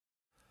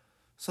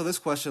So this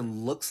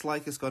question looks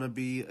like it's going to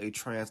be a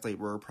translate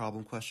word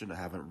problem question. I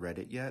haven't read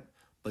it yet,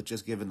 but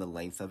just given the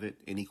length of it,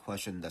 any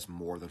question that's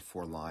more than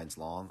 4 lines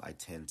long, I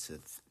tend to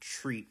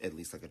treat at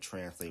least like a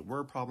translate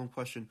word problem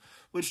question,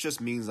 which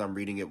just means I'm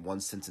reading it one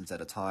sentence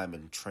at a time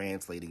and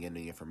translating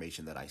any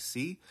information that I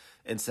see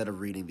instead of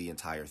reading the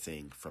entire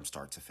thing from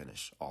start to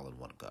finish all in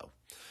one go.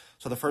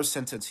 So the first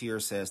sentence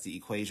here says the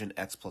equation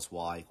x plus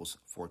y equals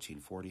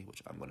 1440,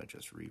 which I'm going to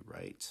just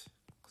rewrite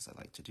because I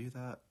like to do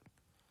that.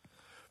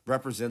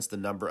 Represents the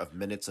number of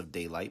minutes of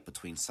daylight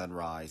between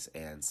sunrise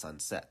and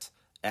sunset.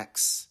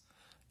 X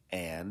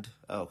and,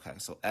 okay,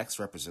 so X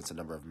represents the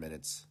number of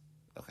minutes.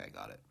 Okay,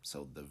 got it.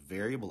 So the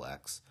variable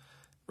X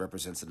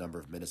represents the number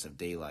of minutes of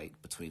daylight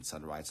between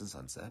sunrise and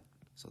sunset.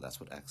 So that's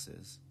what X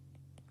is.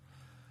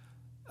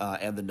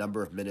 And the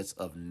number of minutes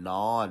of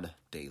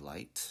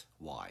non-daylight,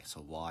 Y.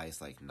 So Y is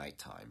like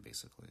nighttime,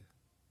 basically.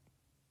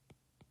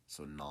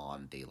 So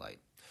non-daylight.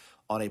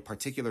 On a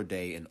particular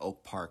day in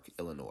Oak Park,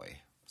 Illinois.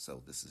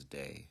 So this is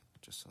day,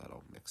 just so I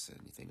don't mix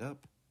anything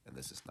up, and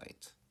this is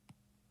night.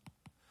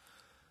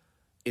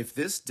 If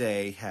this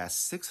day has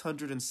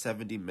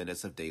 670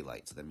 minutes of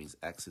daylight, so that means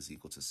X is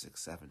equal to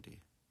 670,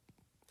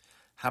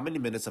 how many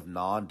minutes of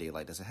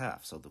non-daylight does it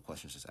have? So the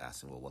question is just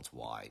asking, well, what's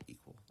Y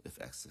equal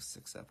if X is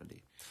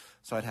 670?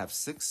 So I'd have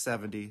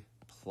 670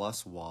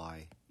 plus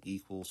Y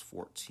equals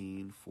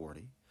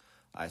 1440.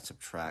 I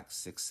subtract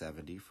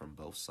 670 from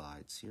both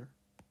sides here.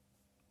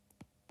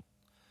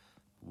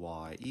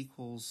 Y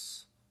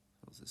equals...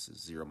 this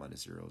is 0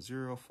 minus 0,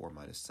 0, 4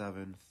 minus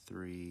 7,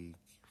 3,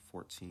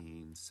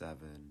 14,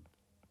 7,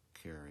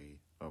 carry,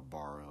 or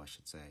borrow, I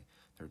should say,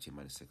 13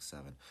 minus 6,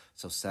 7.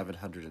 So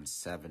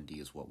 770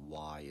 is what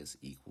Y is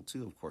equal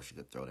to. Of course, you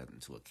could throw that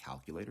into a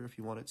calculator if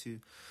you wanted to.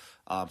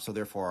 So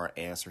therefore, our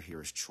answer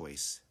here is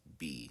choice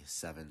B,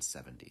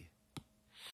 770.